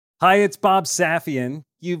Hi, it's Bob Safian.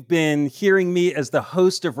 You've been hearing me as the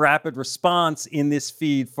host of Rapid Response in this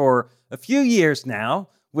feed for a few years now,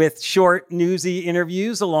 with short, newsy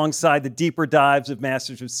interviews alongside the deeper dives of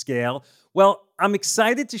Masters of Scale. Well, I'm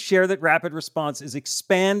excited to share that Rapid Response is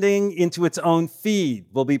expanding into its own feed.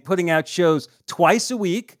 We'll be putting out shows twice a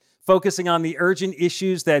week, focusing on the urgent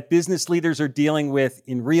issues that business leaders are dealing with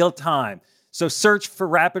in real time. So search for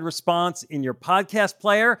Rapid Response in your podcast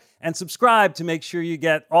player and subscribe to make sure you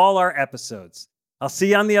get all our episodes. I'll see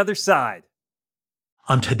you on the other side.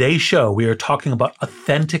 On today's show, we are talking about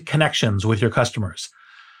authentic connections with your customers.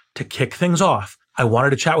 To kick things off, I wanted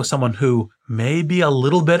to chat with someone who may be a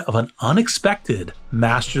little bit of an unexpected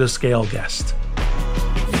Masters of Scale guest.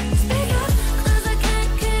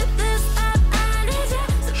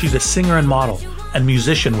 She's a singer and model and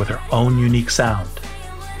musician with her own unique sound.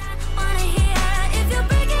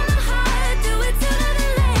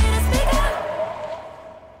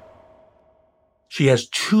 She has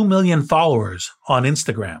 2 million followers on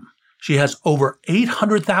Instagram. She has over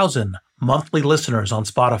 800,000 monthly listeners on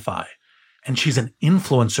Spotify. And she's an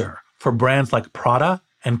influencer for brands like Prada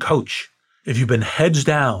and Coach. If you've been heads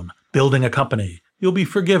down building a company, you'll be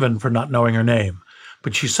forgiven for not knowing her name.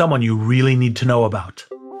 But she's someone you really need to know about.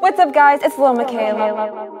 What's up, guys? It's Lil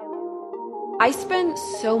Michaela. I spent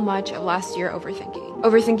so much of last year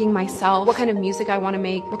overthinking myself, what kind of music I want to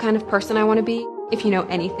make, what kind of person I want to be. If you know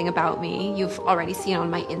anything about me, you've already seen on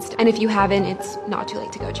my Insta. And if you haven't, it's not too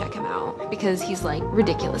late to go check him out because he's like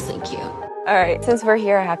ridiculously cute. All right, since we're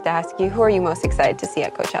here, I have to ask you, who are you most excited to see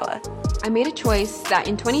at Coachella? I made a choice that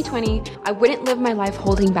in 2020, I wouldn't live my life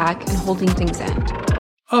holding back and holding things in.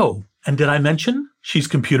 Oh, and did I mention she's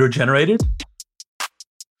computer generated?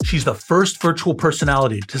 She's the first virtual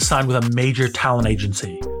personality to sign with a major talent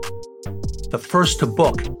agency. The first to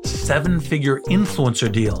book 7-figure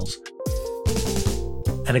influencer deals.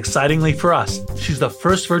 And excitingly for us, she's the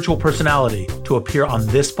first virtual personality to appear on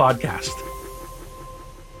this podcast.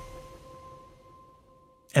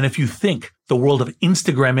 And if you think the world of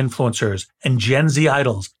Instagram influencers and Gen Z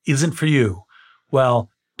idols isn't for you, well,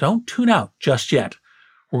 don't tune out just yet.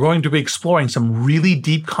 We're going to be exploring some really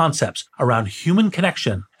deep concepts around human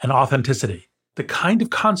connection and authenticity, the kind of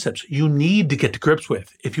concepts you need to get to grips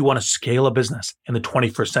with if you want to scale a business in the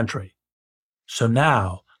 21st century. So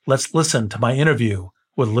now, let's listen to my interview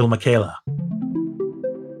with Lil Michaela.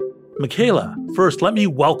 Michaela, first, let me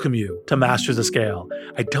welcome you to Masters of Scale.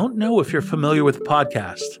 I don't know if you're familiar with the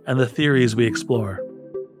podcast and the theories we explore.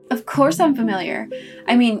 Of course I'm familiar.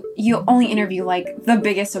 I mean, you only interview like the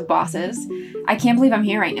biggest of bosses. I can't believe I'm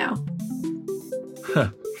here right now.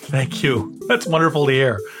 Thank you. That's wonderful to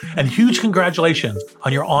hear. And huge congratulations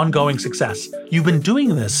on your ongoing success. You've been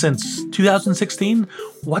doing this since 2016.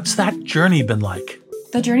 What's that journey been like?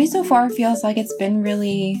 The journey so far feels like it's been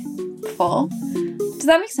really full. Does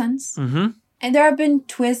that make sense? Mm-hmm. And there have been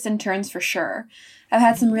twists and turns for sure. I've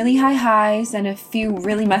had some really high highs and a few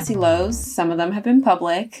really messy lows. Some of them have been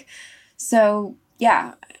public. So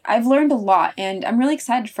yeah, I've learned a lot and I'm really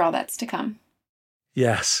excited for all that's to come.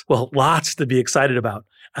 Yes, well, lots to be excited about.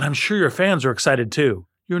 And I'm sure your fans are excited too.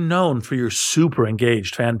 You're known for your super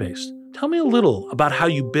engaged fan base. Tell me a little about how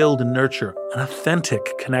you build and nurture an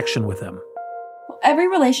authentic connection with them. Well, every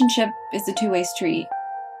relationship is a two-way street.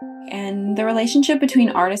 And the relationship between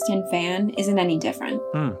artist and fan isn't any different.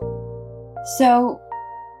 So,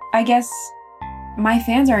 I guess my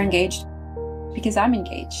fans are engaged because I'm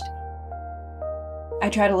engaged. I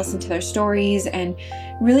try to listen to their stories and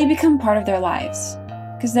really become part of their lives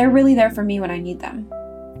because they're really there for me when I need them.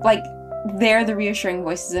 Like, they're the reassuring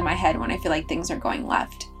voices in my head when I feel like things are going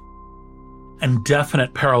left. And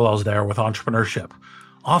definite parallels there with entrepreneurship.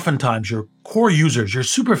 Oftentimes, your core users, your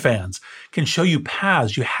super fans, can show you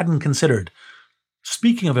paths you hadn't considered.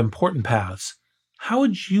 Speaking of important paths, how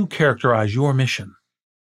would you characterize your mission?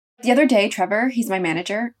 The other day, Trevor, he's my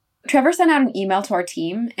manager, Trevor sent out an email to our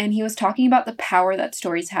team, and he was talking about the power that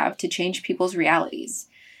stories have to change people's realities.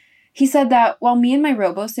 He said that while me and my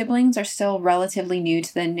robo-siblings are still relatively new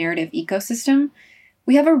to the narrative ecosystem,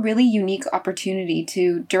 we have a really unique opportunity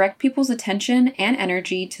to direct people's attention and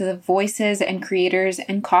energy to the voices and creators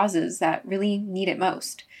and causes that really need it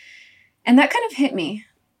most. And that kind of hit me.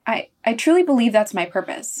 I truly believe that's my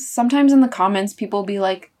purpose. Sometimes in the comments, people will be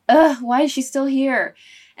like, ugh, why is she still here?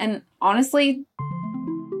 And honestly,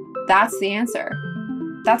 that's the answer.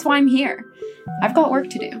 That's why I'm here. I've got work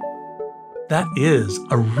to do. That is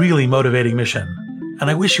a really motivating mission, and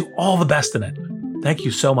I wish you all the best in it. Thank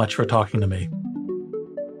you so much for talking to me.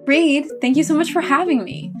 Reed, thank you so much for having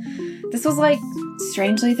me. This was like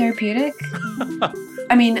strangely therapeutic.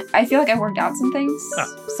 I mean, I feel like I worked out some things,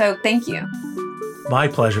 so thank you. My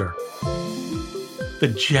pleasure.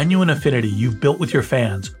 The genuine affinity you've built with your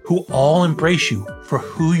fans, who all embrace you for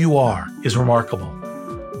who you are, is remarkable.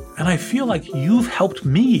 And I feel like you've helped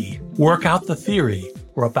me work out the theory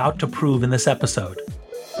we're about to prove in this episode.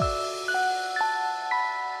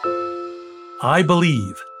 I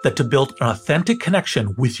believe that to build an authentic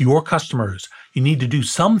connection with your customers, you need to do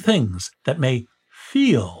some things that may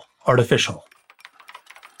feel artificial.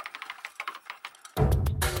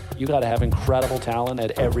 You got to have incredible talent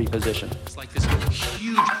at every position. It's like this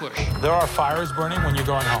huge push. There are fires burning when you're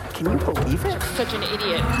going home. Can you believe it? Such an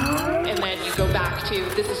idiot. And then you go back to,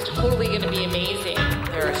 this is totally going to be amazing.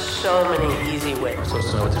 There are so many easy ways. I'm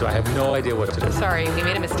supposed to know what to do. I have no idea what to do. Sorry, we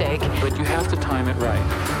made a mistake. But you have to time it right.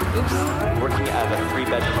 Oops. Working out of a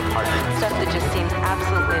 3-bedroom apartment. Stuff that just seems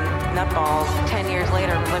absolutely nutballs. 10 years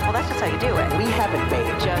later, I'm like, well, that's just how you do it. We haven't made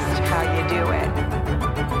it. Just how you do it.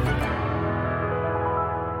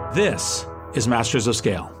 This is Masters of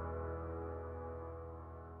Scale.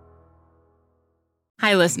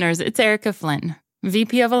 Hi, listeners. It's Erica Flynn,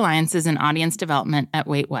 VP of Alliances and Audience Development at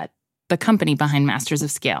Wait What, the company behind Masters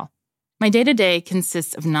of Scale. My day-to-day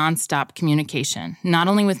consists of nonstop communication, not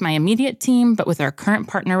only with my immediate team, but with our current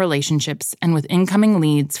partner relationships and with incoming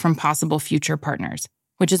leads from possible future partners,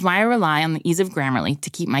 which is why I rely on the ease of Grammarly to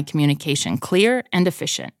keep my communication clear and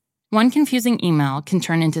efficient. One confusing email can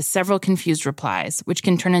turn into several confused replies, which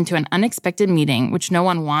can turn into an unexpected meeting which no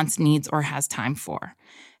one wants, needs, or has time for.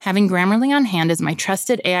 Having Grammarly on hand as my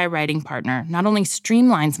trusted AI writing partner not only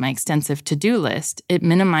streamlines my extensive to-do list, it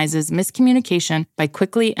minimizes miscommunication by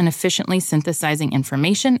quickly and efficiently synthesizing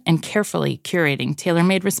information and carefully curating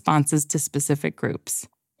tailor-made responses to specific groups.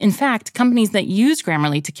 In fact, companies that use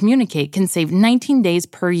Grammarly to communicate can save 19 days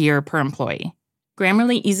per year per employee.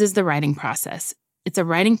 Grammarly eases the writing process. It's a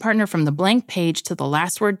writing partner from the blank page to the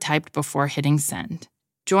last word typed before hitting send.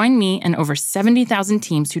 Join me and over 70,000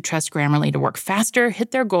 teams who trust Grammarly to work faster,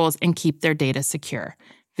 hit their goals, and keep their data secure.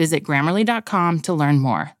 Visit Grammarly.com to learn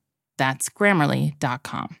more. That's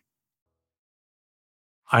Grammarly.com.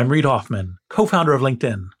 I'm Reid Hoffman, co-founder of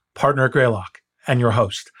LinkedIn, partner at Greylock, and your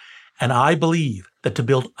host. And I believe that to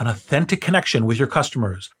build an authentic connection with your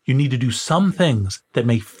customers, you need to do some things that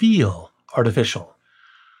may feel artificial.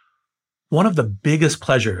 One of the biggest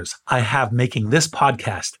pleasures I have making this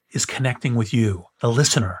podcast is connecting with you, the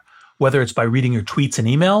listener, whether it's by reading your tweets and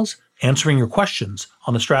emails, answering your questions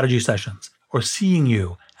on the strategy sessions, or seeing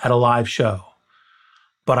you at a live show.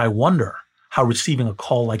 But I wonder how receiving a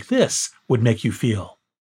call like this would make you feel.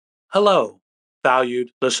 Hello,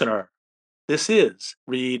 valued listener. This is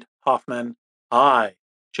Reid Hoffman. I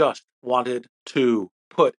just wanted to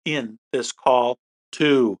put in this call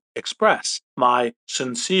to express my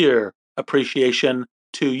sincere appreciation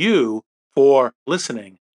to you for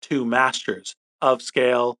listening to Masters of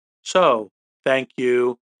Scale. So, thank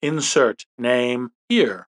you. Insert name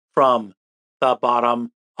here from the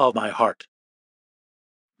bottom of my heart.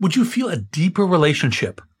 Would you feel a deeper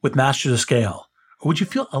relationship with Masters of Scale? Or would you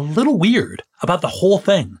feel a little weird about the whole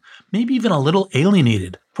thing? Maybe even a little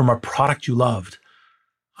alienated from a product you loved?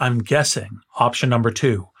 I'm guessing option number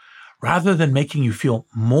 2. Rather than making you feel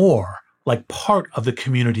more like part of the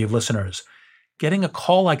community of listeners, getting a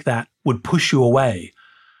call like that would push you away,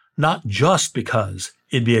 not just because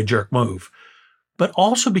it'd be a jerk move, but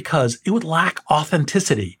also because it would lack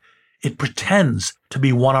authenticity. It pretends to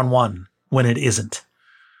be one-on-one when it isn't.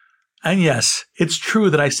 And yes, it's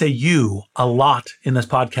true that I say you a lot in this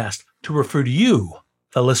podcast to refer to you,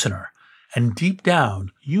 the listener. And deep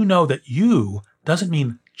down, you know that you doesn't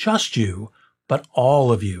mean just you, but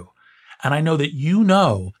all of you. And I know that you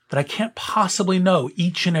know that I can't possibly know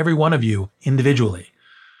each and every one of you individually,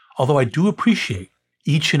 although I do appreciate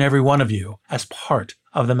each and every one of you as part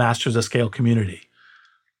of the Masters of Scale community.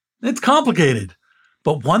 It's complicated,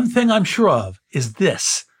 but one thing I'm sure of is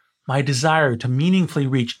this: my desire to meaningfully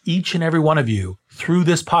reach each and every one of you through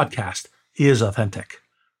this podcast is authentic.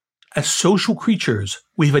 As social creatures,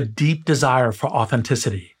 we have a deep desire for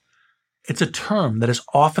authenticity. It's a term that is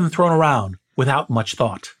often thrown around without much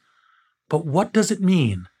thought. But what does it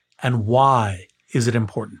mean, and why is it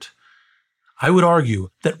important? I would argue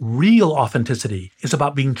that real authenticity is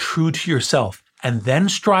about being true to yourself and then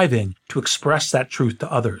striving to express that truth to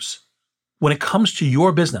others. When it comes to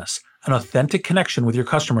your business, an authentic connection with your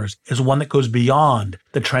customers is one that goes beyond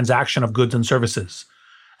the transaction of goods and services.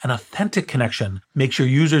 An authentic connection makes your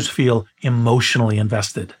users feel emotionally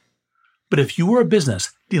invested. But if you are a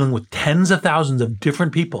business dealing with tens of thousands of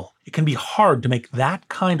different people, it can be hard to make that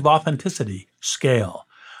kind of authenticity scale.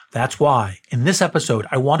 That's why, in this episode,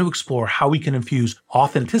 I want to explore how we can infuse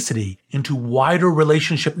authenticity into wider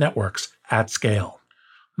relationship networks at scale.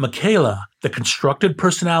 Michaela, the constructed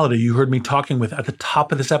personality you heard me talking with at the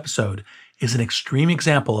top of this episode, is an extreme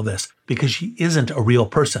example of this because she isn't a real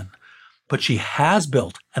person. But she has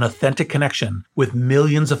built an authentic connection with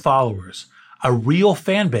millions of followers, a real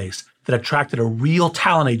fan base that attracted a real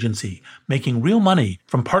talent agency, making real money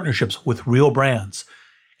from partnerships with real brands.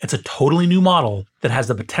 It's a totally new model that has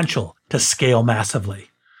the potential to scale massively.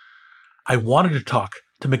 I wanted to talk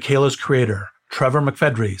to Michaela's creator, Trevor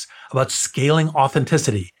McFedries, about scaling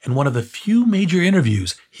authenticity in one of the few major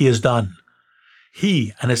interviews he has done.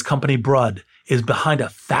 He and his company Brud is behind a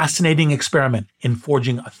fascinating experiment in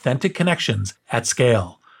forging authentic connections at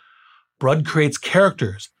scale. Brud creates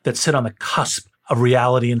characters that sit on the cusp of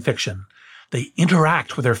reality and fiction. They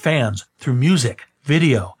interact with their fans through music,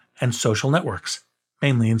 video, and social networks,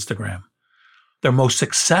 mainly Instagram. Their most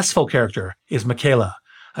successful character is Michaela,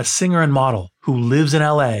 a singer and model who lives in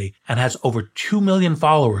LA and has over 2 million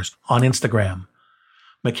followers on Instagram.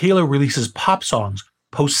 Michaela releases pop songs,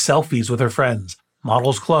 posts selfies with her friends,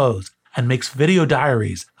 models clothes, and makes video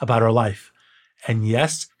diaries about her life. And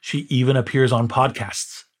yes, she even appears on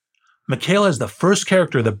podcasts. Michaela is the first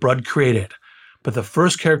character that Brud created, but the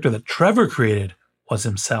first character that Trevor created was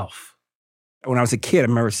himself. When I was a kid, I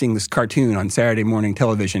remember seeing this cartoon on Saturday morning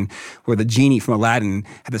television where the genie from Aladdin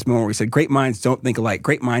had this moment where he said, great minds don't think alike,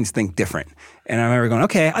 great minds think different. And I remember going,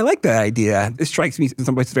 okay, I like that idea. This strikes me in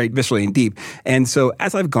some ways very viscerally and deep. And so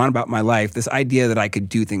as I've gone about my life, this idea that I could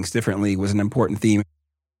do things differently was an important theme.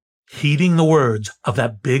 Heeding the words of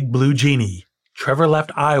that big blue genie, Trevor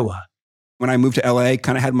left Iowa. When I moved to LA,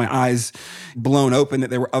 kind of had my eyes blown open that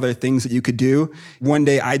there were other things that you could do. One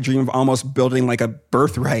day I dreamed of almost building like a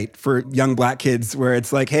birthright for young Black kids where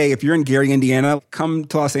it's like, hey, if you're in Gary, Indiana, come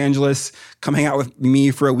to Los Angeles, come hang out with me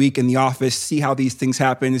for a week in the office, see how these things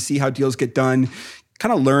happen, see how deals get done,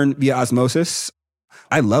 kind of learn via osmosis.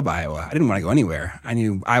 I love Iowa. I didn't want to go anywhere. I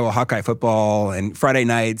knew Iowa Hawkeye football and Friday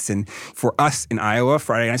nights. And for us in Iowa,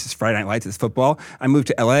 Friday nights is Friday Night Lights, it's football. I moved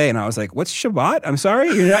to LA and I was like, what's Shabbat? I'm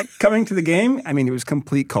sorry, you're not coming to the game? I mean, it was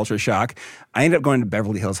complete culture shock. I ended up going to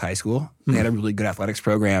Beverly Hills High School. They had a really good athletics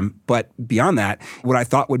program. But beyond that, what I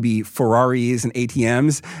thought would be Ferraris and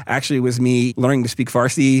ATMs actually was me learning to speak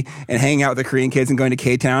Farsi and hanging out with the Korean kids and going to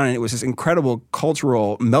K-Town. And it was this incredible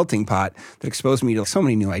cultural melting pot that exposed me to so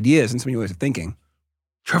many new ideas and so many ways of thinking.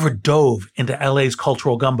 Trevor dove into LA's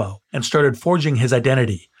cultural gumbo and started forging his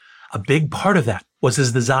identity. A big part of that was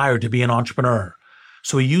his desire to be an entrepreneur.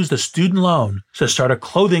 So he used a student loan to start a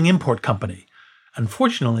clothing import company.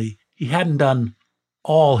 Unfortunately, he hadn't done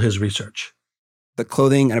all his research. The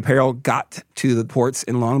clothing and apparel got to the ports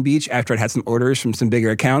in Long Beach after I'd had some orders from some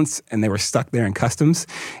bigger accounts, and they were stuck there in customs,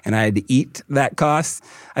 and I had to eat that cost.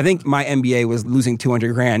 I think my MBA was losing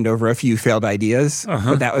 $200,000 over a few failed ideas,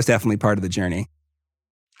 but that was definitely part of the journey.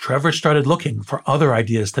 Trevor started looking for other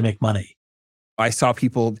ideas to make money. I saw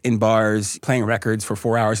people in bars playing records for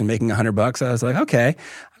 4 hours and making $100. I was like, okay,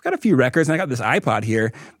 I've got a few records and I got this iPod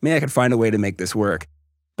here. Maybe I could find a way to make this work.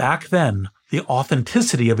 Back then, the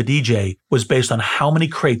authenticity of a DJ was based on how many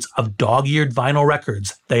crates of dog-eared vinyl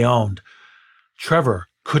records they owned. Trevor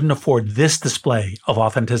couldn't afford this display of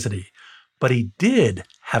authenticity, but he did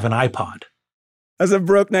have an iPod. As a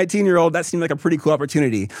broke 19-year-old, that seemed like a pretty cool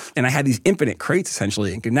opportunity. And I had these infinite crates,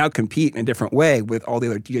 essentially, and could now compete in a different way with all the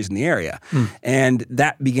other DJs in the area. And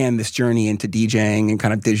that began this journey into DJing and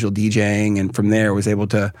kind of digital DJing. And from there, I was able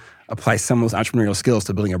to apply some of those entrepreneurial skills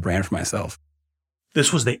to building a brand for myself.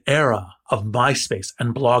 This was the era of MySpace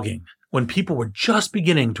and blogging, when people were just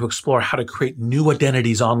beginning to explore how to create new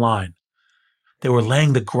identities online. They were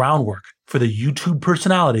laying the groundwork for the YouTube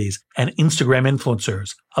personalities and Instagram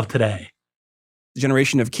influencers of today. The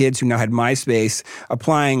generation of kids who now had MySpace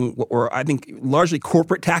applying what were, I think, largely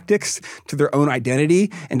corporate tactics to their own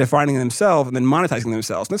identity and defining themselves and then monetizing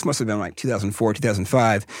themselves. And this must have been like 2004,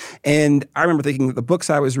 2005. And I remember thinking that the books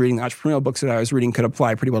I was reading, the entrepreneurial books that I was reading, could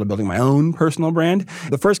apply pretty well to building my own personal brand.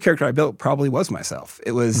 The first character I built probably was myself.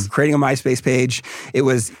 It was creating a MySpace page. It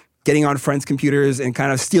was getting on friends' computers and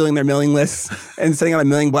kind of stealing their mailing lists and sending out a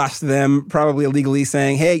mailing blast to them, probably illegally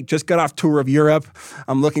saying, hey, just got off tour of Europe.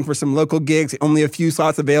 I'm looking for some local gigs, only a few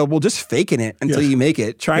slots available, just faking it until you make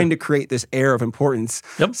it, trying to create this air of importance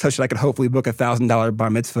such that I could hopefully book a $1,000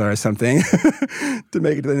 bar mitzvah or something to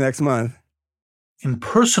make it to the next month. In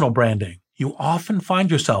personal branding, you often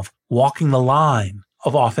find yourself walking the line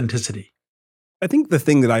of authenticity. I think the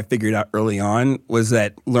thing that I figured out early on was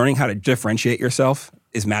that learning how to differentiate yourself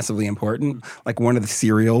is massively important. Like one of the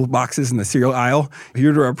cereal boxes in the cereal aisle, if you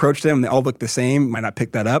were to approach them and they all look the same, you might not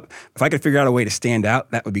pick that up. If I could figure out a way to stand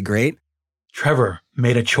out, that would be great. Trevor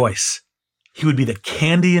made a choice. He would be the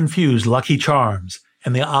candy-infused Lucky Charms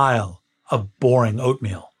in the aisle of boring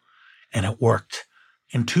oatmeal. And it worked.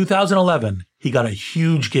 In 2011, he got a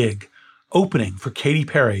huge gig, opening for Katy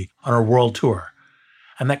Perry on her world tour.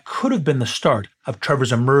 And that could have been the start of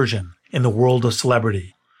Trevor's immersion in the world of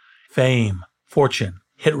celebrity. Fame, fortune,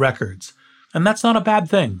 hit records. And that's not a bad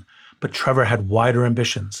thing, but Trevor had wider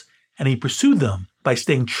ambitions, and he pursued them by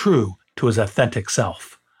staying true to his authentic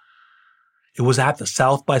self. It was at the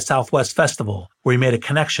South by Southwest Festival where he made a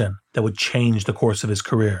connection that would change the course of his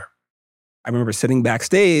career. I remember sitting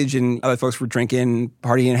backstage and other folks were drinking,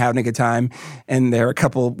 partying, having a good time. And there were a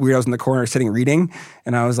couple weirdos in the corner sitting reading.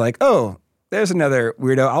 And I was like, oh, there's another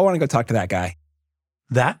weirdo. I want to go talk to that guy.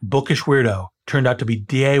 That bookish weirdo turned out to be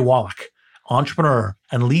D.A. Wallach, entrepreneur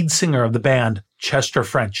and lead singer of the band Chester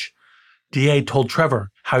French. D.A. told Trevor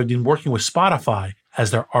how he'd been working with Spotify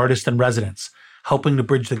as their artist in residence, helping to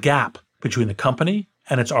bridge the gap between the company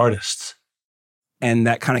and its artists. And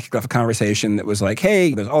that kind of kicked off a conversation that was like,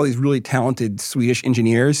 hey, there's all these really talented Swedish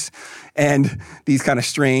engineers and these kind of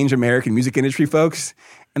strange American music industry folks,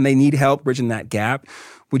 and they need help bridging that gap.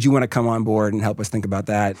 Would you want to come on board and help us think about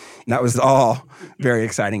that? And that was all very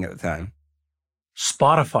exciting at the time.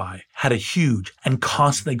 Spotify had a huge and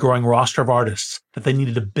constantly growing roster of artists that they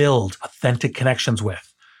needed to build authentic connections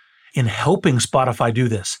with. In helping Spotify do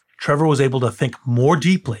this, Trevor was able to think more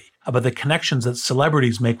deeply about the connections that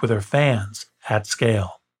celebrities make with their fans at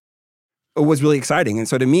scale. It was really exciting. And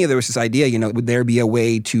so to me, there was this idea, would there be a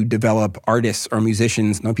way to develop artists or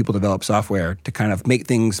musicians, people develop software, to kind of make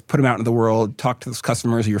things, put them out into the world, talk to those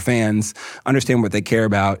customers or your fans, understand what they care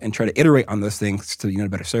about, and try to iterate on those things to,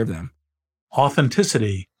 better serve them.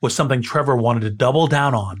 Authenticity was something Trevor wanted to double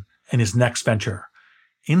down on in his next venture.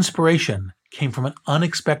 Inspiration came from an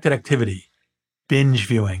unexpected activity, binge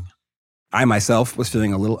viewing. I myself was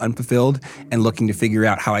feeling a little unfulfilled and looking to figure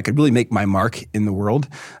out how I could really make my mark in the world.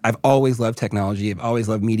 I've always loved technology. I've always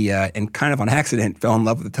loved media, and kind of on accident fell in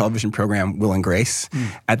love with the television program Will and Grace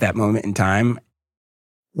at that moment in time.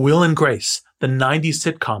 Will and Grace, the 90s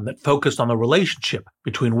sitcom that focused on the relationship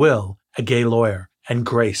between Will, a gay lawyer, and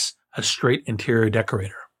Grace, a straight interior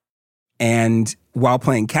decorator. And while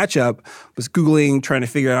playing catch-up, was Googling, trying to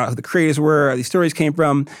figure out who the creators were, where these stories came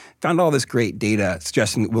from, found all this great data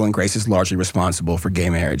suggesting that Will and Grace is largely responsible for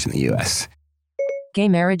gay marriage in the U.S. Gay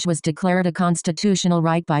marriage was declared a constitutional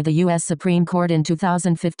right by the U.S. Supreme Court in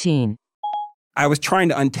 2015. I was trying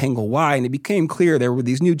to untangle why, and it became clear there were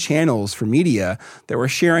these new channels for media that were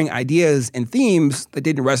sharing ideas and themes that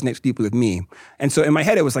didn't resonate deeply with me. And so in my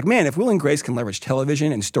head, it was like, man, if Will and Grace can leverage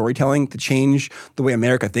television and storytelling to change the way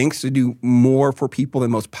America thinks, to do more for people than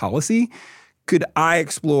most policy, could I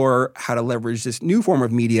explore how to leverage this new form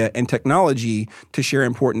of media and technology to share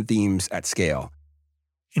important themes at scale?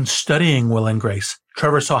 In studying Will and Grace,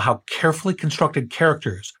 Trevor saw how carefully constructed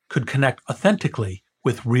characters could connect authentically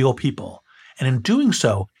with real people, and in doing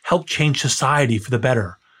so, help change society for the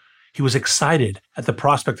better. He was excited at the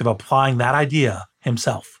prospect of applying that idea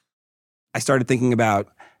himself. I started thinking about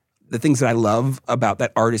the things that I love about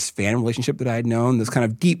that artist-fan relationship that I had known, those kind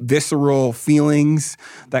of deep, visceral feelings,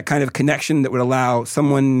 that kind of connection that would allow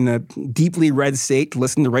someone in a deeply red state to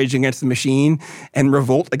listen to Rage Against the Machine and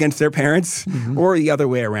revolt against their parents, or the other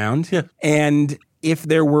way around. Yeah. And if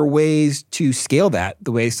there were ways to scale that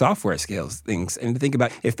the way software scales things, and to think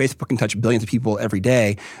about if Facebook can touch billions of people every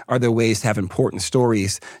day, are there ways to have important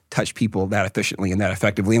stories touch people that efficiently and that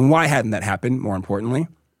effectively? And why hadn't that happened, more importantly?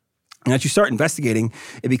 And as you start investigating,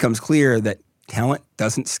 it becomes clear that talent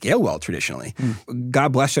doesn't scale well traditionally.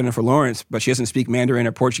 God bless Jennifer Lawrence, but she doesn't speak Mandarin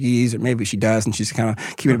or Portuguese, or maybe she does, and she's kind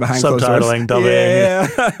of keeping it behind closed doors. Subtitling, dubbing.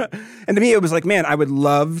 Yeah. And to me, it was like, man, I would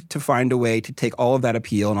love to find a way to take all of that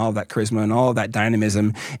appeal and all of that charisma and all of that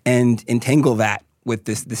dynamism and entangle that with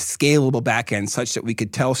this scalable backend such that we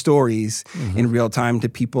could tell stories in real time to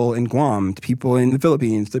people in Guam, to people in the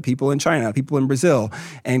Philippines, to people in China, people in Brazil,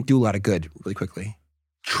 and do a lot of good really quickly.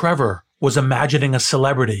 Trevor was imagining a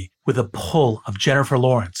celebrity with a pull of Jennifer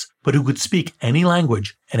Lawrence, but who could speak any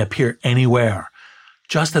language and appear anywhere.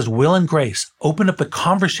 Just as Will and Grace opened up the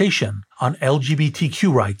conversation on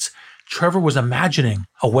LGBTQ rights, Trevor was imagining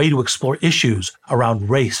a way to explore issues around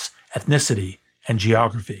race, ethnicity, and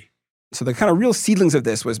geography. So the kind of real seedlings of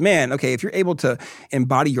this was, man, okay, if you're able to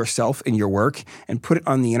embody yourself in your work and put it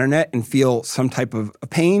on the internet and feel some type of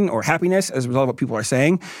pain or happiness as a result of what people are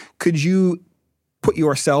saying, could you put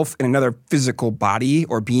yourself in another physical body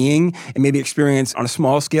or being and maybe experience on a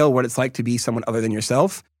small scale what it's like to be someone other than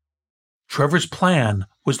yourself? Trevor's plan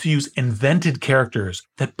was to use invented characters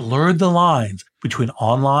that blurred the lines between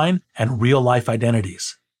online and real-life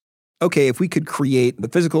identities. okay, if we could create the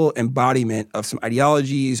physical embodiment of some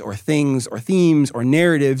ideologies or things or themes or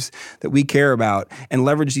narratives that we care about and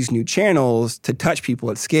leverage these new channels to touch people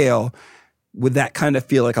at scale, would that kind of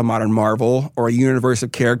feel like a modern Marvel or a universe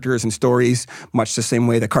of characters and stories, much the same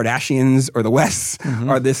way the Kardashians or the Wests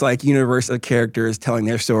are this like universe of characters telling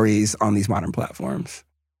their stories on these modern platforms?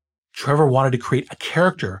 Trevor wanted to create a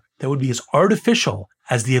character that would be as artificial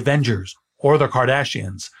as the Avengers or the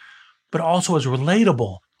Kardashians, but also as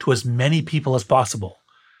relatable to as many people as possible.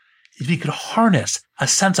 If he could harness a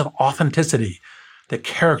sense of authenticity, the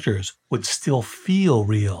characters would still feel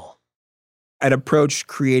real. I'd approach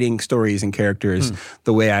creating stories and characters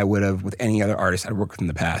the way I would have with any other artist I'd worked with in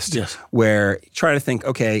the past. Yes. Where try to think,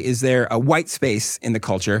 okay, is there a white space in the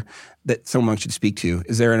culture that someone should speak to?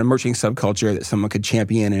 Is there an emerging subculture that someone could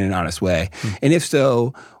champion in an honest way? And if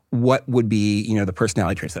so, what would be, the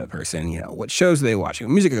personality traits of that person? What shows are they watching?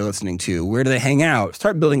 What music are they listening to? Where do they hang out?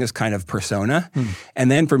 Start building this kind of persona.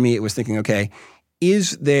 And then for me, it was thinking, okay,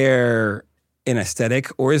 is there an aesthetic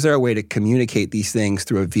or is there a way to communicate these things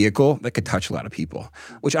through a vehicle that could touch a lot of people?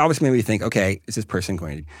 Which obviously made me think, okay, is this person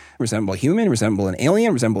going to resemble a human, resemble an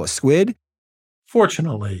alien, resemble a squid?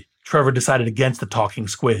 Fortunately, Trevor decided against the talking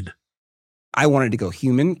squid. I wanted to go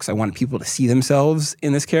human because I wanted people to see themselves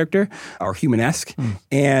in this character, or human-esque.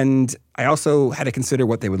 And I also had to consider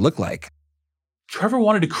what they would look like. Trevor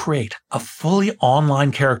wanted to create a fully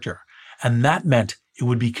online character, and that meant it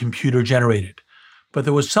would be computer-generated. But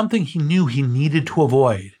there was something he knew he needed to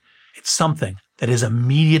avoid. It's something that is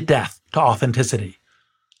immediate death to authenticity: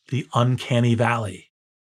 the uncanny valley.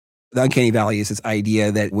 The uncanny valley is this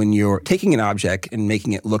idea that when you're taking an object and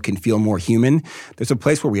making it look and feel more human, there's a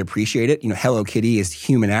place where we appreciate it. Hello Kitty is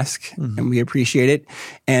human-esque, and we appreciate it.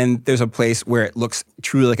 And there's a place where it looks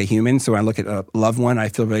truly like a human. So when I look at a loved one, I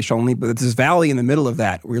feel very strongly. But there's this valley in the middle of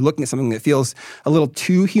that where you're looking at something that feels a little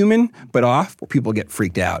too human, but off, where people get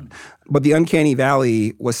freaked out. But the uncanny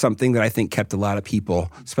valley was something that I think kept a lot of people,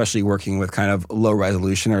 especially working with kind of low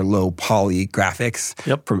resolution or low poly graphics,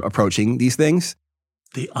 from approaching these things.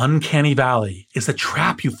 The uncanny valley is the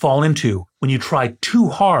trap you fall into when you try too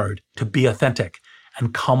hard to be authentic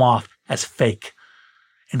and come off as fake.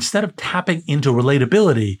 Instead of tapping into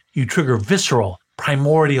relatability, you trigger visceral,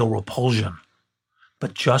 primordial repulsion.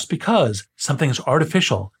 But just because something is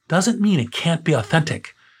artificial doesn't mean it can't be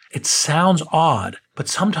authentic. It sounds odd, but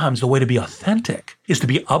sometimes the way to be authentic is to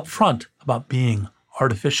be upfront about being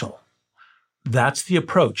artificial. That's the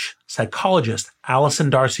approach psychologist Allison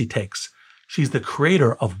Darcy takes. She's the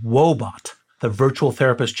creator of Woebot, the virtual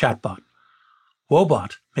therapist chatbot.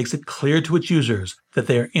 Woebot makes it clear to its users that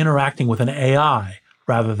they are interacting with an AI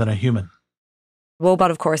rather than a human.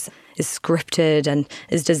 Woebot, of course, is scripted and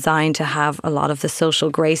is designed to have a lot of the social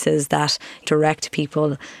graces that direct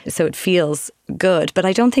people, so it feels good. But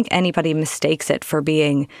I don't think anybody mistakes it for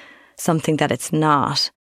being something that it's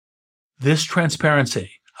not. This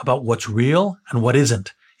transparency about what's real and what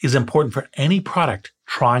isn't is important for any product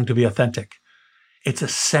trying to be authentic. It's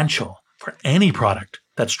essential for any product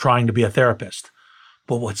that's trying to be a therapist.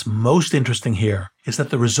 But what's most interesting here is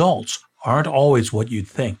that the results aren't always what you'd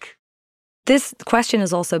think. This question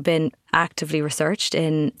has also been actively researched.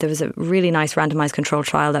 There was a really nice randomized controlled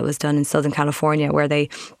trial that was done in Southern California where they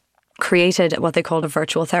created what they called a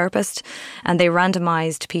virtual therapist, and they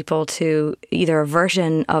randomized people to either a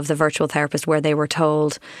version of the virtual therapist where they were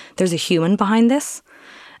told there's a human behind this,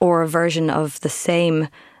 or a version of the same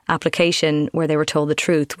application where they were told the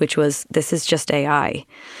truth, which was this is just AI.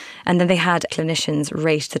 And then they had clinicians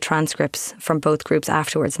rate the transcripts from both groups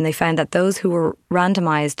afterwards, and they found that those who were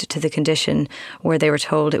randomized to the condition where they were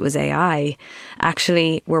told it was AI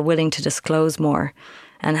actually were willing to disclose more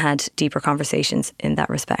and had deeper conversations in that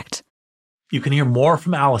respect. You can hear more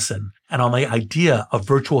from Allison and on the idea of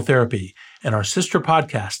virtual therapy in our sister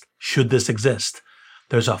podcast, Should This Exist?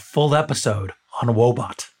 There's a full episode on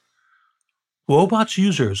Woebot. Woebot's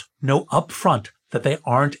users know upfront that they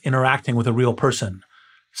aren't interacting with a real person.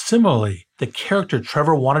 Similarly, the character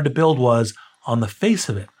Trevor wanted to build was, on the face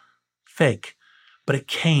of it, fake, but it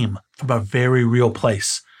came from a very real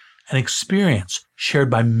place, an experience shared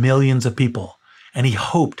by millions of people, and he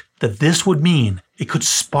hoped that this would mean it could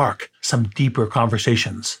spark some deeper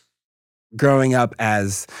conversations. Growing up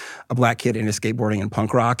as a black kid into skateboarding and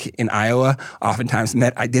punk rock in Iowa, oftentimes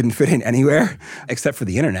meant I didn't fit in anywhere except for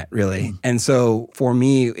the internet, really. And so for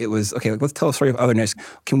me, it was, okay, let's tell a story of otherness.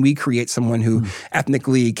 Can we create someone who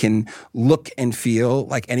ethnically can look and feel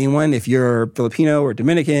like anyone? If you're Filipino or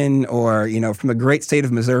Dominican or, from the great state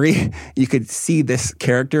of Missouri, you could see this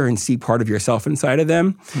character and see part of yourself inside of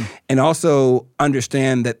them. And also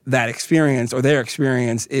understand that that experience or their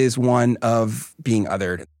experience is one of being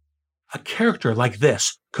othered. A character like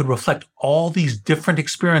this could reflect all these different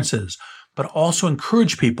experiences, but also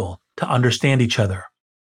encourage people to understand each other.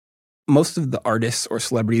 Most of the artists or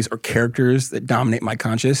celebrities or characters that dominate my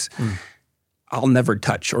conscious, I'll never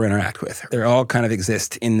touch or interact with. They all kind of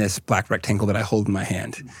exist in this black rectangle that I hold in my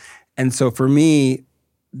hand. And so for me,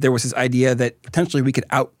 there was this idea that potentially we could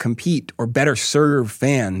outcompete or better serve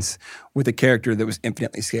fans with a character that was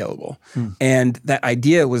infinitely scalable. And that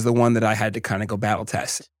idea was the one that I had to kind of go battle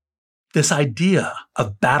test. This idea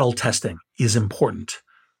of battle testing is important.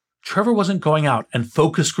 Trevor wasn't going out and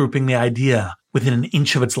focus grouping the idea within an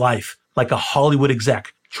inch of its life, like a Hollywood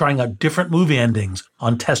exec trying out different movie endings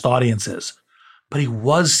on test audiences. But he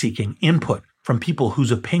was seeking input from people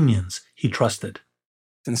whose opinions he trusted.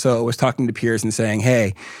 And so I was talking to peers and saying,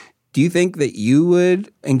 hey, do you think that you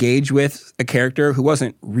would engage with a character who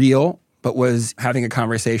wasn't real, but was having a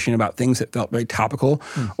conversation about things that felt very topical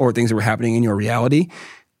or things that were happening in your reality?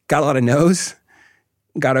 Got a lot of no's.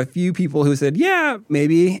 Got a few people who said, yeah,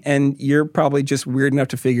 maybe, and you're probably just weird enough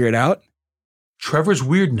to figure it out. Trevor's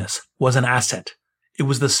weirdness was an asset. It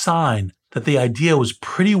was the sign that the idea was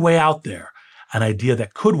pretty way out there, an idea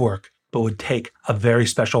that could work, but would take a very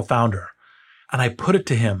special founder. And I put it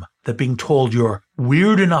to him that being told you're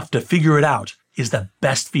weird enough to figure it out is the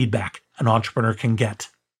best feedback an entrepreneur can get.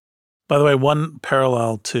 By the way, one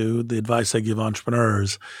parallel to the advice I give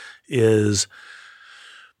entrepreneurs is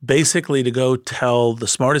basically to go tell the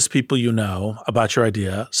smartest people you know about your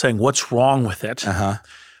idea, saying what's wrong with it.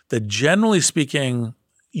 That generally speaking,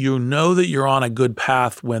 you know that you're on a good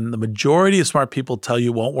path when the majority of smart people tell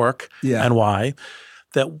you won't work and why.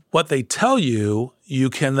 That what they tell you, you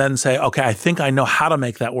can then say, okay, I think I know how to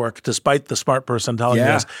make that work despite the smart person telling you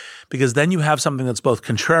this. Because then you have something that's both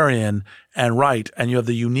contrarian and right. And you have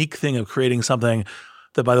the unique thing of creating something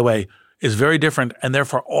that, by the way, is very different and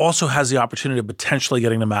therefore also has the opportunity of potentially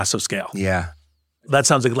getting to massive scale. That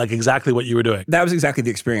sounds like exactly what you were doing. That was exactly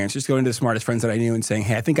the experience. Just going to the smartest friends that I knew and saying,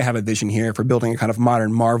 hey, I think I have a vision here for building a kind of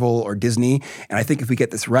modern Marvel or Disney. And I think if we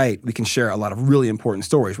get this right, we can share a lot of really important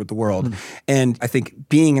stories with the world. And I think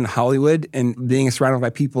being in Hollywood and being surrounded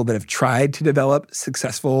by people that have tried to develop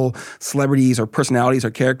successful celebrities or personalities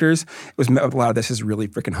or characters, it was met with a lot of this is really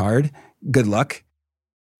freaking hard. Good luck.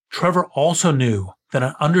 Trevor also knew that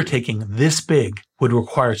an undertaking this big would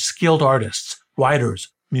require skilled artists, writers,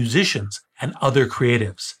 musicians, and other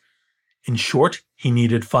creatives. In short, he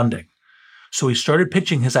needed funding. So he started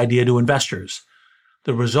pitching his idea to investors.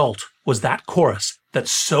 The result was that chorus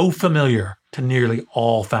that's so familiar to nearly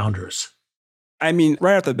all founders. I mean,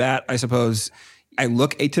 right off the bat, I suppose I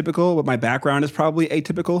look atypical, but my background is probably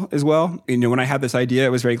atypical as well. You know, when I had this idea, it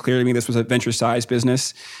was very clear to me this was a venture-sized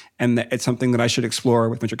business and that it's something that I should explore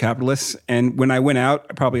with venture capitalists. And when I went out,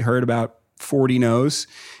 I probably heard about 40 no's.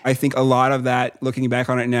 I think a lot of that, looking back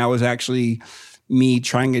on it now, was actually me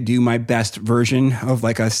trying to do my best version of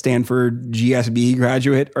like a Stanford GSB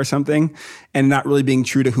graduate or something and not really being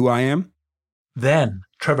true to who I am. Then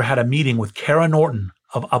Trevor had a meeting with Kara Norton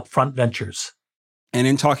of Upfront Ventures. And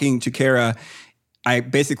in talking to Kara, I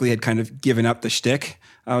basically had kind of given up the shtick.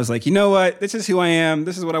 I was like, you know what? This is who I am.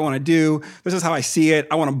 This is what I want to do. This is how I see it.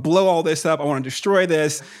 I want to blow all this up. I want to destroy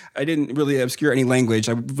this. I didn't really obscure any language.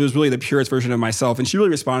 I was really the purest version of myself. And she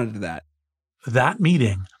really responded to that. That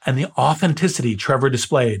meeting and the authenticity Trevor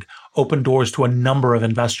displayed opened doors to a number of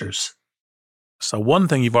investors. So one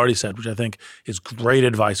thing you've already said, which I think is great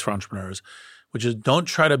advice for entrepreneurs, which is don't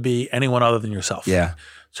try to be anyone other than yourself.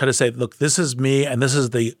 Try to say, look, this is me, and this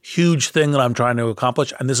is the huge thing that I'm trying to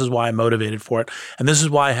accomplish, and this is why I'm motivated for it, and this is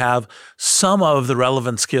why I have some of the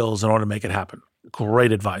relevant skills in order to make it happen.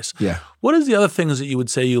 Great advice. What is the other things that you would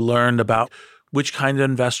say you learned about which kind of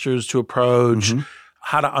investors to approach,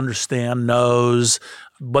 how to understand no's,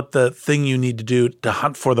 what the thing you need to do to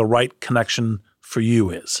hunt for the right connection for you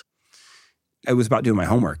is? I was about doing my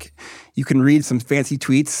homework. You can read some fancy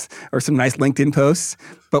tweets or some nice LinkedIn posts,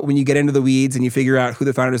 but when you get into the weeds and you figure out who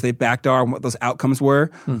the founders they backed are and what those outcomes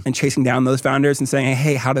were, and chasing down those founders and saying,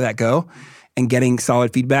 hey, how did that go? And getting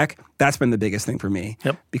solid feedback, that's been the biggest thing for me.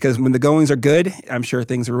 Because when the goings are good, I'm sure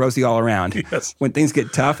things are rosy all around. When things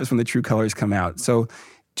get tough is when the true colors come out. So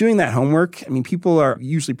doing that homework, I mean, people are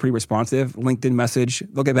usually pretty responsive. LinkedIn message,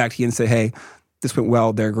 they'll get back to you and say, hey, this went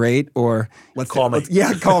well, they're great, or let's call me.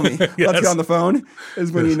 Call me. Let's get on the phone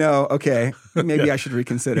is when you know, okay, maybe I should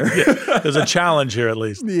reconsider. There's a challenge here at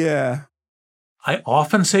least. I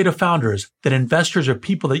often say to founders that investors are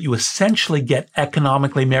people that you essentially get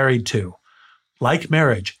economically married to. Like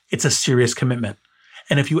marriage, it's a serious commitment.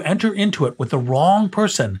 And if you enter into it with the wrong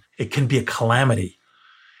person, it can be a calamity.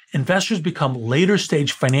 Investors become later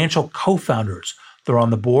stage financial co-founders, They're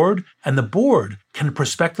on the board, and the board can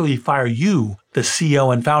prospectively fire you, the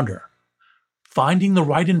CEO and founder. Finding the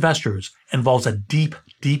right investors involves a deep,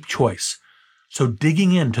 deep choice. So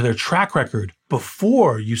digging into their track record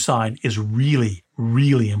before you sign is really,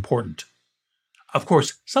 really important. Of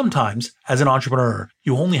course, sometimes, as an entrepreneur,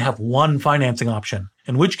 you only have one financing option,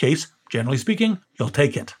 in which case, generally speaking, you'll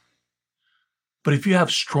take it. But if you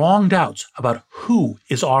have strong doubts about who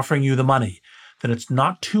is offering you the money, then it's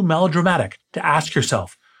not too melodramatic to ask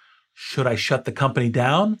yourself, should I shut the company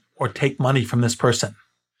down or take money from this person?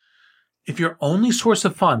 If your only source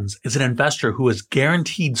of funds is an investor who is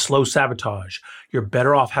guaranteed slow sabotage, you're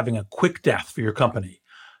better off having a quick death for your company.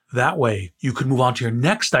 That way, you can move on to your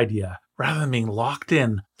next idea rather than being locked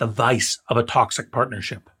in the vice of a toxic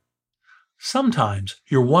partnership. Sometimes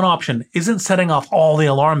your one option isn't setting off all the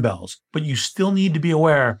alarm bells, but you still need to be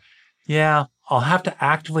aware, I'll have to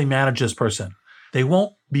actively manage this person. They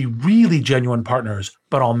won't be really genuine partners,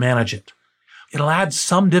 but I'll manage it. It'll add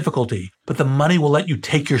some difficulty, but the money will let you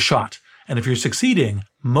take your shot. And if you're succeeding,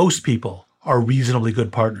 most people are reasonably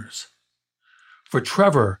good partners. For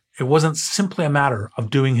Trevor, it wasn't simply a matter of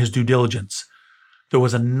doing his due diligence. There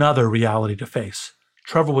was another reality to face.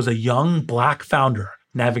 Trevor was a young black founder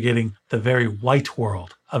navigating the very white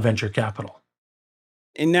world of venture capital.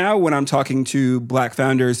 And now when I'm talking to black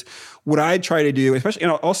founders, what I try to do, especially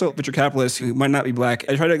also venture capitalists who might not be black,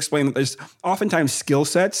 I try to explain that there's oftentimes skill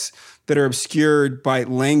sets that are obscured by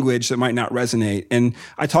language that might not resonate. And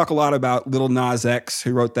I talk a lot about Lil Nas X,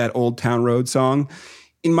 who wrote that Old Town Road song.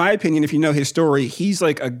 In my opinion, if you know his story, he's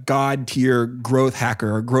like a god-tier growth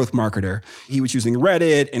hacker or growth marketer. He was using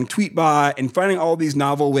Reddit and Tweetbot and finding all these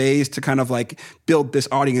novel ways to kind of like build this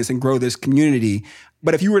audience and grow this community.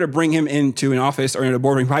 But if you were to bring him into an office or in a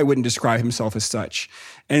boardroom, he probably wouldn't describe himself as such.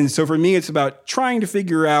 And so for me, it's about trying to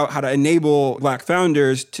figure out how to enable black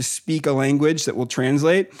founders to speak a language that will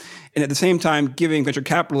translate. And at the same time, giving venture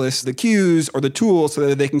capitalists the cues or the tools so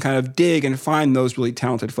that they can kind of dig and find those really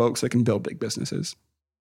talented folks that can build big businesses.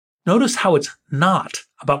 Notice how it's not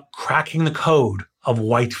about cracking the code of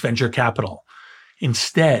white venture capital.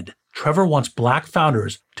 Instead, Trevor wants black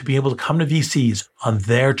founders to be able to come to VCs on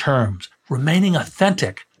their terms, remaining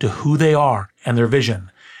authentic to who they are and their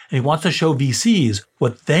vision. And he wants to show VCs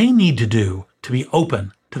what they need to do to be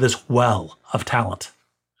open to this well of talent.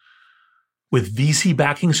 With VC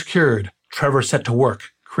backing secured, Trevor set to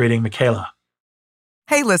work creating Michaela.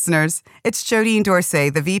 Hey listeners, it's Jodine Dorsey,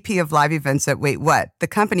 the VP of Live Events at Wait What, the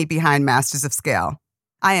company behind Masters of Scale.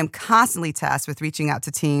 I am constantly tasked with reaching out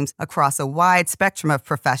to teams across a wide spectrum of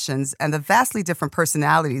professions and the vastly different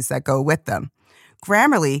personalities that go with them.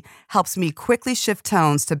 Grammarly helps me quickly shift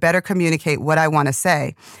tones to better communicate what I want to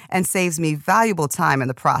say and saves me valuable time in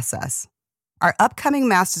the process. Our upcoming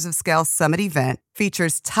Masters of Scale Summit event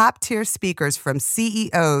features top-tier speakers from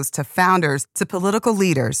CEOs to founders to political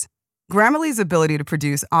leaders. Grammarly's ability to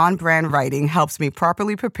produce on-brand writing helps me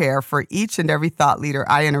properly prepare for each and every thought leader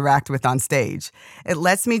I interact with on stage. It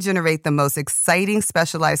lets me generate the most exciting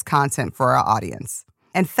specialized content for our audience.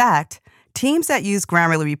 In fact, teams that use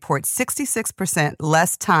Grammarly report 66%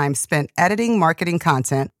 less time spent editing marketing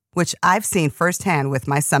content, which I've seen firsthand with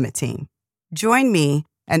my Summit team. Join me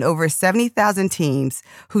and over 70,000 teams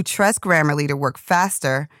who trust Grammarly to work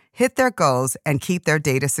faster, hit their goals, and keep their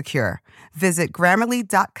data secure. Visit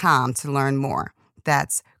Grammarly.com to learn more.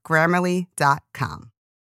 That's Grammarly.com.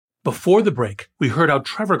 Before the break, we heard how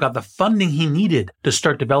Trevor got the funding he needed to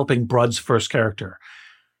start developing Brud's first character.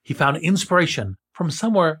 He found inspiration from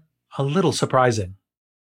somewhere a little surprising.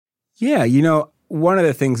 Yeah, one of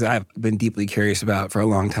the things I've been deeply curious about for a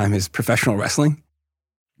long time is professional wrestling.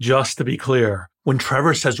 Just to be clear, when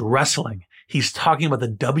Trevor says wrestling, he's talking about the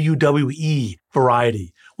WWE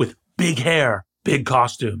variety with big hair, big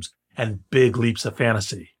costumes, and big leaps of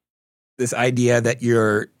fantasy. This idea that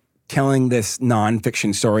you're telling this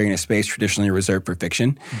nonfiction story in a space traditionally reserved for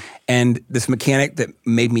fiction, and this mechanic that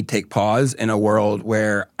made me take pause in a world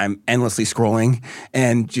where I'm endlessly scrolling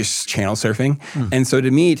and just channel surfing. And so to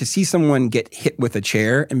me, to see someone get hit with a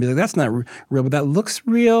chair and be like, that's not real, but that looks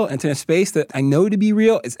real, and it's in a space that I know to be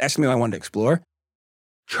real, it's actually what I wanted to explore.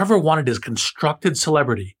 Trevor wanted his constructed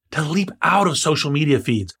celebrity to leap out of social media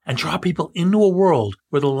feeds and draw people into a world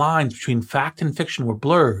where the lines between fact and fiction were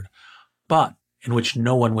blurred, but in which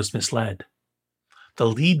no one was misled. The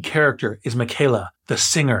lead character is Michaela, the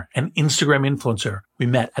singer and Instagram influencer we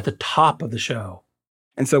met at the top of the show.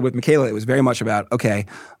 And so with Michaela, it was very much about, okay,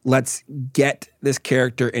 let's get this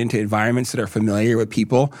character into environments that are familiar with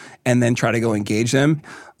people and then try to go engage them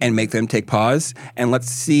and make them take pause. And let's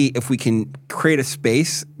see if we can create a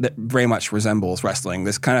space that very much resembles wrestling.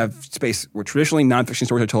 This kind of space where traditionally nonfiction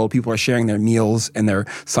stories are told, people are sharing their meals and their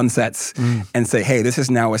sunsets and say, hey, this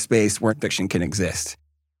is now a space where fiction can exist.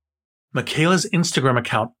 Michaela's Instagram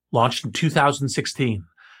account launched in 2016.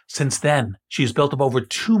 Since then, she's built up over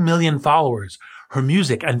 2 million followers. Her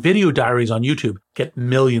music and video diaries on YouTube get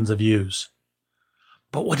millions of views.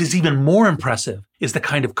 But what is even more impressive is the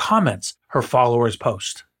kind of comments her followers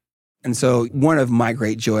post. And so one of my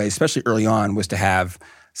great joys, especially early on, was to have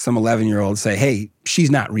some 11-year-old say, hey,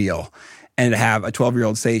 she's not real. And to have a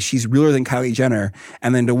 12-year-old say, she's realer than Kylie Jenner.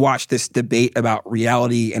 And then to watch this debate about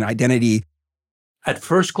reality and identity. At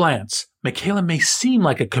first glance, Michaela may seem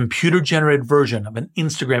like a computer-generated version of an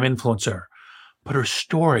Instagram influencer. But her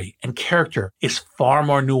story and character is far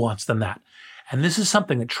more nuanced than that. And this is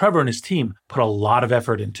something that Trevor and his team put a lot of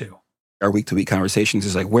effort into. Our week-to-week conversations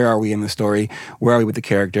is like, where are we in the story? Where are we with the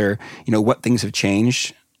character? You know, what things have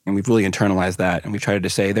changed? And we've really internalized that. And we've tried to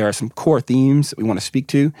say there are some core themes that we want to speak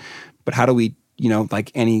to. But how do we, you know,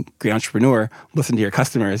 like any great entrepreneur, listen to your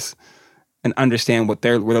customers and understand where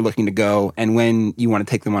they're looking to go and when you want to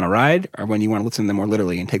take them on a ride or when you want to listen to them more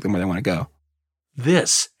literally and take them where they want to go.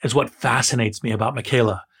 This is what fascinates me about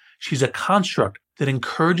Michaela. She's a construct that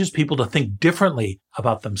encourages people to think differently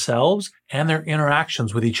about themselves and their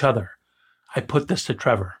interactions with each other. I put this to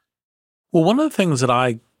Trevor. Well, one of the things that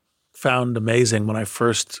I found amazing when I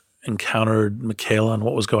first encountered Michaela and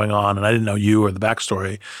what was going on, and I didn't know you or the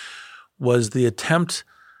backstory, was the attempt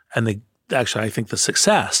and I think the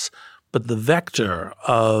success, but the vector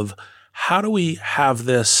of how do we have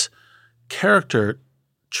this character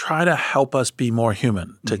try to help us be more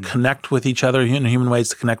human, to connect with each other in human ways,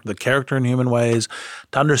 to connect with the character in human ways,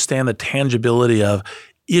 to understand the tangibility of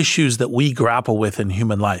issues that we grapple with in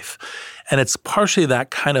human life. And it's partially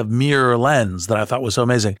that kind of mirror lens that I thought was so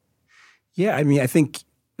amazing. Yeah, I mean, I think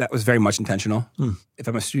that was very much intentional. If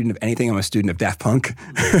I'm a student of anything, I'm a student of Daft Punk.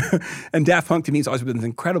 And Daft Punk to me has always been this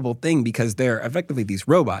incredible thing because they're effectively these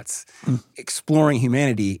robots exploring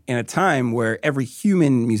humanity in a time where every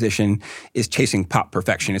human musician is chasing pop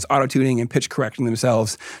perfection. It's auto-tuning and pitch correcting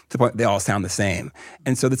themselves to the point they all sound the same.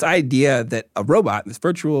 And so this idea that a robot, this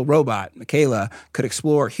virtual robot, Michaela, could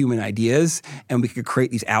explore human ideas and we could create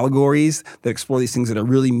these allegories that explore these things that are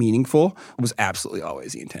really meaningful was absolutely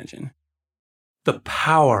always the intention. The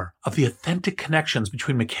power of the authentic connections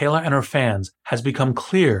between Michaela and her fans has become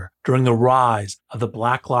clear during the rise of the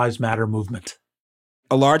Black Lives Matter movement.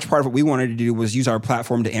 A large part of what we wanted to do was use our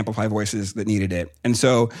platform to amplify voices that needed it. And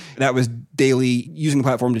so that was daily using the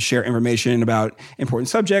platform to share information about important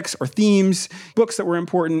subjects or themes, books that were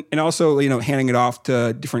important, and also, you know, handing it off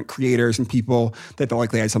to different creators and people that felt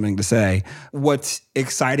like they had something to say. What's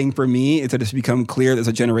exciting for me is that it's become clear there's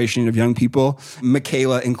a generation of young people,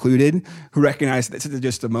 Michaela included, who recognize that this is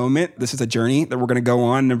just a moment, this is a journey that we're going to go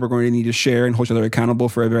on and we're going to need to share and hold each other accountable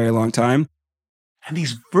for a very long time. And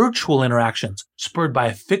these virtual interactions, spurred by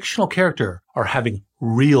a fictional character, are having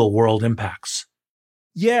real-world impacts.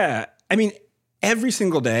 Yeah. I mean, every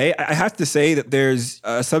single day, I have to say that there's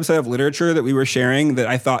a subset of literature that we were sharing that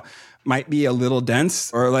I thought might be a little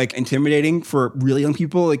dense or like intimidating for really young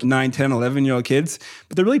people, like 9, 10, 11-year-old kids,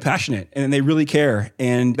 but they're really passionate and they really care.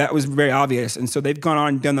 And that was very obvious. And so they've gone on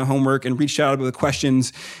and done the homework and reached out with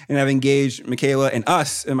questions and have engaged Michaela and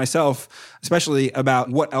us and myself, especially about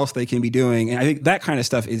what else they can be doing. And I think that kind of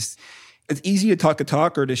stuff it's easy to talk a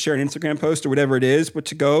talk or to share an Instagram post or whatever it is, but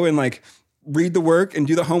to go and like read the work and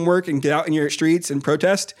do the homework and get out in your streets and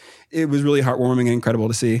protest, it was really heartwarming and incredible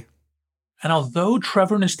to see. And although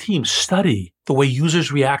Trevor and his team study the way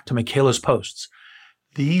users react to Michaela's posts,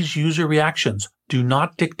 these user reactions do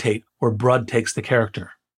not dictate where Brud takes the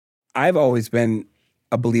character. I've always been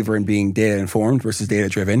a believer in being data-informed versus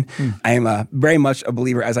data-driven. I am very much a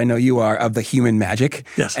believer, as I know you are, of the human magic.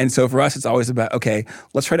 Yes. And so for us, it's always about, okay,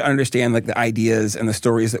 let's try to understand like the ideas and the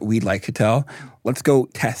stories that we'd like to tell. Let's go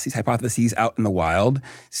test these hypotheses out in the wild,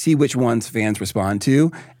 see which ones fans respond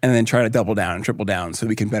to, and then try to double down and triple down so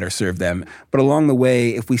we can better serve them. But along the way,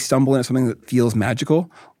 if we stumble into something that feels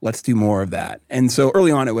magical, let's do more of that. And so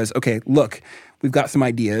early on, it was, okay, look, we've got some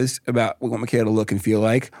ideas about what we want Michaela to look and feel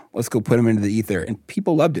like. Let's go put them into the ether. And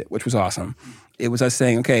people loved it, which was awesome. It was us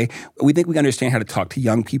saying, okay, we think we understand how to talk to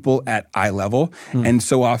young people at eye level. And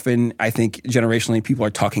so often, I think generationally, people are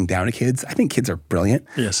talking down to kids. I think kids are brilliant.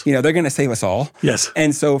 Yes. You know, they're going to save us all. Yes.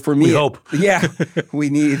 And so for me, we hope. Yeah, we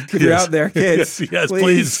need, if you're out there, kids, yes,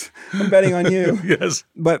 please. I'm betting on you. Yes.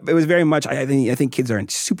 But it was very much, I think kids are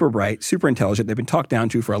super bright, super intelligent. They've been talked down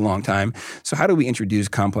to for a long time. So how do we introduce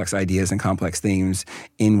complex ideas and complex themes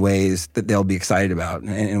in ways that they'll be excited about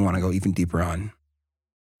and want to go even deeper on?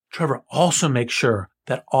 Trevor also makes sure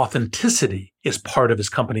that authenticity is part of his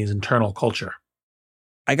company's internal culture.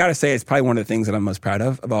 I got to say, it's probably one of the things that I'm most proud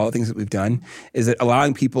of all the things that we've done, is that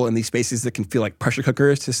allowing people in these spaces that can feel like pressure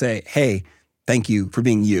cookers to say, hey, thank you for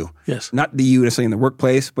being you. Yes. Not the you necessarily in the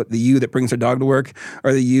workplace, but the you that brings their dog to work,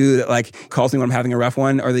 or the you that like calls me when I'm having a rough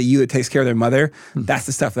one, or the you that takes care of their mother. That's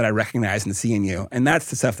the stuff that I recognize and see in you. And that's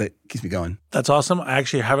the stuff that keeps me going. That's awesome. I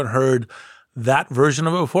actually haven't heard that version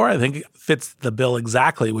of it before. I think it fits the bill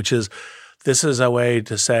exactly, which is this is a way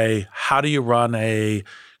to say, how do you run a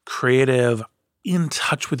creative, in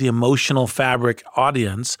touch with the emotional fabric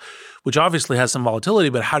audience, which obviously has some volatility,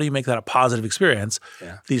 but how do you make that a positive experience?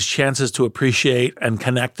 Yeah. These chances to appreciate and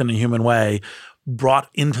connect in a human way brought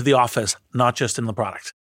into the office, not just in the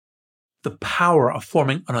product. The power of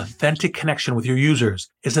forming an authentic connection with your users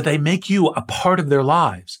is that they make you a part of their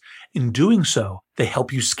lives. In doing so, they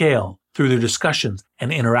help you scale through their discussions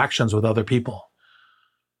and interactions with other people.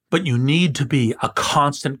 But you need to be a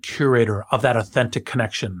constant curator of that authentic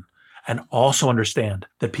connection, and also understand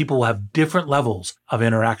that people will have different levels of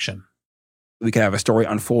interaction. We can have a story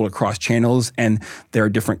unfold across channels, and there are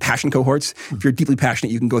different passion cohorts. If you're deeply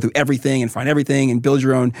passionate, you can go through everything and find everything and build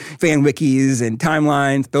your own fan wikis and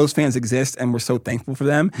timelines. Those fans exist, and we're so thankful for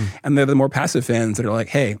them. And they're the more passive fans that are like,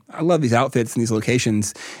 hey, I love these outfits and these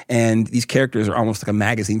locations, and these characters are almost like a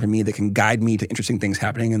magazine for me that can guide me to interesting things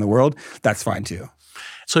happening in the world. That's fine too.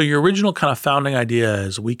 So your original kind of founding idea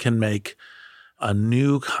is we can make a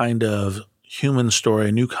new kind of human story,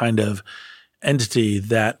 a new kind of entity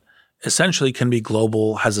that essentially can be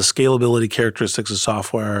global, has the scalability characteristics of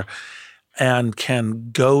software, and can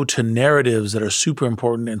go to narratives that are super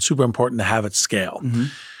important to have at scale. Mm-hmm.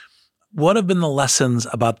 What have been the lessons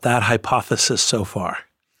about that hypothesis so far?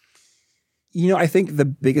 You know, I think the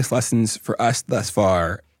biggest lessons for us thus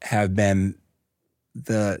far have been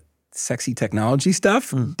the sexy technology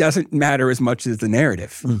stuff doesn't matter as much as the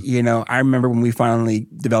narrative. You know, I remember when we finally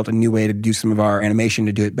developed a new way to do some of our animation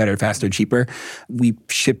to do it better, faster, cheaper, we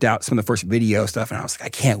shipped out some of the first video stuff, and I was like, I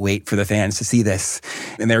can't wait for the fans to see this.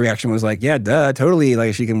 And their reaction was like, yeah, duh, totally.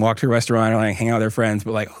 Like, she can walk to a restaurant or like hang out with her friends,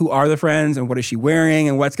 but like, who are the friends and what is she wearing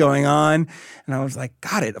and what's going on? And I was like,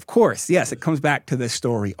 got it, of course. Yes, it comes back to this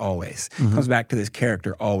story always. It comes back to this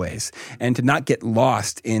character always. And to not get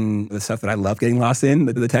lost in the stuff that I love getting lost in,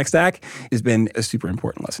 the tech stack, has been a super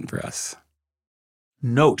important lesson for us.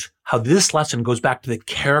 Note how this lesson goes back to the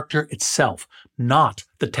character itself, not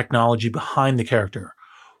the technology behind the character.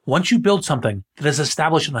 Once you build something that has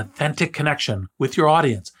established an authentic connection with your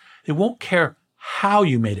audience, they won't care how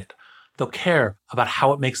you made it. They'll care about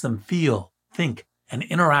how it makes them feel, think, and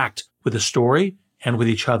interact with the story and with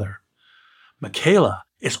each other. Michaela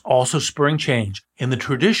is also spurring change in the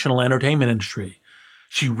traditional entertainment industry.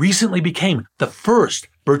 She recently became the first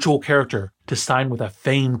virtual character to sign with a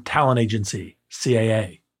famed talent agency,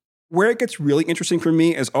 CAA. Where it gets really interesting for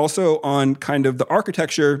me is also on kind of the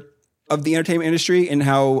architecture of the entertainment industry and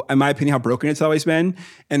how, in my opinion, how broken it's always been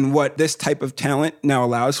and what this type of talent now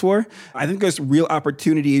allows for. I think there's real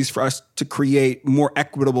opportunities for us to create more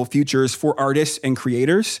equitable futures for artists and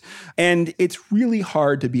creators. And it's really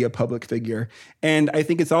hard to be a public figure. And I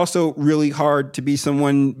think it's also really hard to be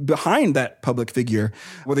someone behind that public figure.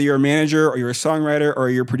 Whether you're a manager or you're a songwriter or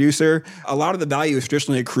you're a producer, a lot of the value is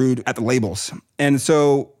traditionally accrued at the labels. And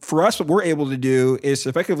so for us, what we're able to do is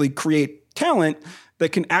effectively create talent that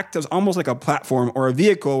can act as almost like a platform or a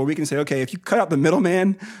vehicle where we can say, okay, if you cut out the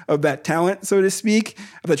middleman of that talent, so to speak,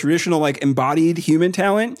 of the traditional like embodied human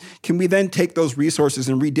talent, can we then take those resources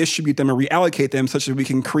and redistribute them and reallocate them such that we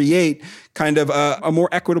can create kind of a more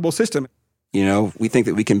equitable system? You know, we think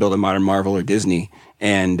that we can build a modern Marvel or Disney.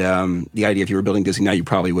 And the idea, if you were building Disney now, you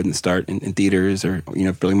probably wouldn't start in theaters or, you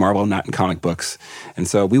know, building Marvel, not in comic books. And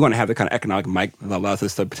so we want to have the kind of economic mic that allows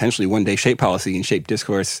us to potentially one day shape policy and shape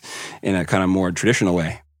discourse in a kind of more traditional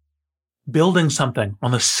way. Building something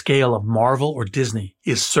on the scale of Marvel or Disney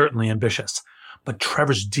is certainly ambitious. But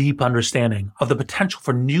Trevor's deep understanding of the potential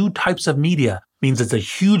for new types of media means it's a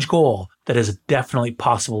huge goal that is definitely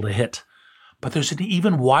possible to hit. But there's an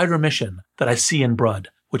even wider mission that I see in Brud,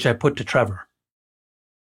 which I put to Trevor.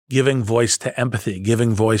 Giving voice to empathy,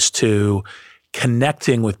 giving voice to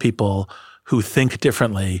connecting with people who think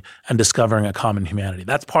differently and discovering a common humanity.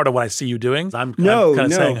 That's part of what I see you doing. I'm kind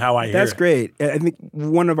of saying how I hear That's it. great. I think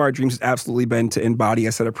one of our dreams has absolutely been to embody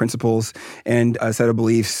a set of principles and a set of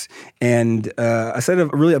beliefs and a set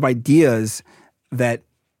of ideas that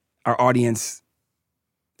our audience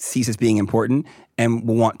sees as being important and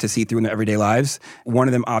will want to see through in their everyday lives. One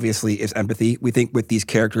of them, obviously, is empathy. We think with these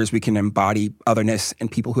characters, we can embody otherness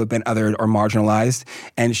and people who have been othered or marginalized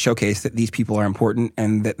and showcase that these people are important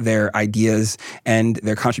and that their ideas and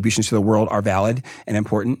their contributions to the world are valid and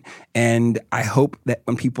important. And I hope that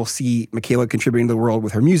when people see Michaela contributing to the world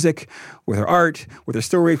with her music, with her art, with her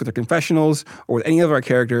stories, with her confessionals, or with any of our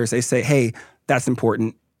characters, they say, hey, that's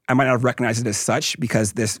important. I might not have recognized it as such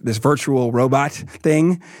because this virtual robot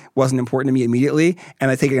thing wasn't important to me immediately.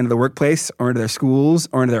 And I take it into the workplace or into their schools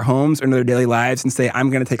or into their homes or into their daily lives and say, I'm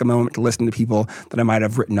going to take a moment to listen to people that I might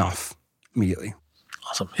have written off immediately.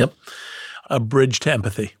 Awesome. Yep. A bridge to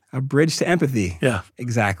empathy. A bridge to empathy. Yeah.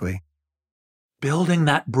 Exactly. Building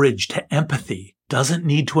that bridge to empathy doesn't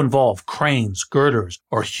need to involve cranes, girders,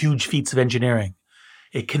 or huge feats of engineering.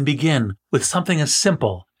 It can begin with something as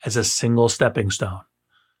simple as a single stepping stone.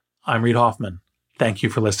 I'm Reid Hoffman. Thank you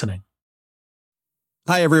for listening.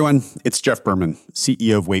 Hi, everyone. It's Jeff Berman,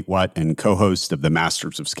 CEO of Wait What and co-host of the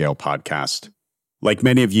Masters of Scale podcast. Like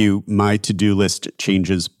many of you, my to-do list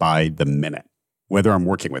changes by the minute. Whether I'm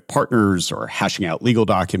working with partners or hashing out legal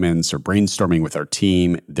documents or brainstorming with our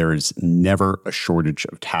team, there is never a shortage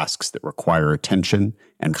of tasks that require attention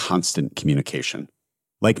and constant communication.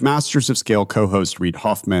 Like Masters of Scale co-host Reid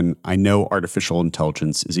Hoffman, I know artificial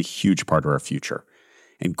intelligence is a huge part of our future.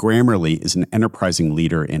 And Grammarly is an enterprising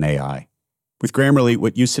leader in AI. With Grammarly,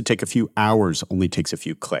 what used to take a few hours only takes a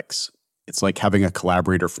few clicks. It's like having a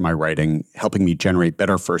collaborator for my writing, helping me generate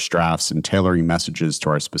better first drafts and tailoring messages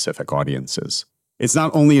to our specific audiences. It's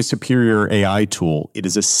not only a superior AI tool, it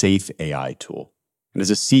is a safe AI tool. And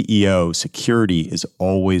as a CEO, security is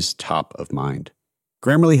always top of mind.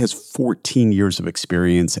 Grammarly has 14 years of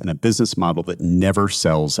experience and a business model that never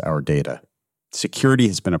sells our data. Security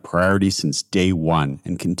has been a priority since day one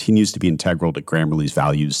and continues to be integral to Grammarly's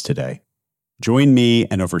values today. Join me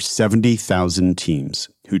and over 70,000 teams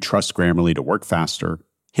who trust Grammarly to work faster,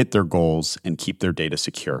 hit their goals, and keep their data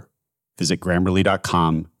secure. Visit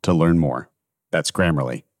Grammarly.com to learn more. That's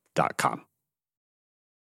Grammarly.com.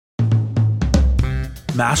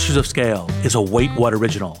 Masters of Scale is a Wait What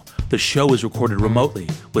original. The show is recorded remotely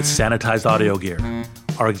with sanitized audio gear.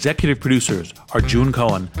 Our executive producers are June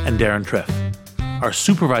Cohen and Darren Triff. Our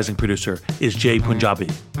supervising producer is Jay Punjabi.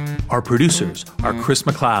 Our producers are Chris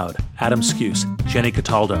McLeod, Adam Skuse, Jenny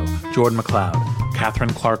Cataldo, Jordan McLeod,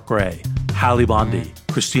 Catherine Clark-Gray, Hallie Bondi,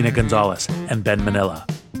 Christina Gonzalez, and Ben Manila.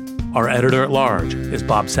 Our editor-at-large is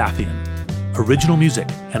Bob Safian. Original music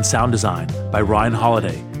and sound design by Ryan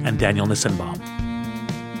Holiday and Daniel Nissenbaum.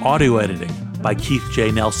 Audio editing by Keith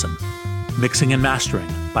J. Nelson. Mixing and mastering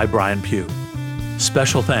by Brian Pugh.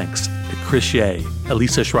 Special thanks to Chris Ye,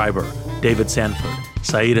 Elisa Schreiber, David Sanford,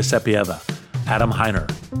 Saida Sepieva, Adam Heiner,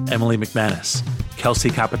 Emily McManus,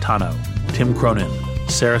 Kelsey Capitano, Tim Cronin,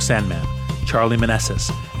 Sarah Sandman, Charlie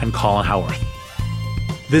Meneses, and Colin Howarth.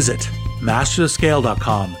 Visit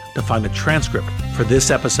mastersofscale.com to find the transcript for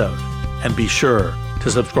this episode, and be sure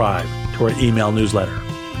to subscribe to our email newsletter.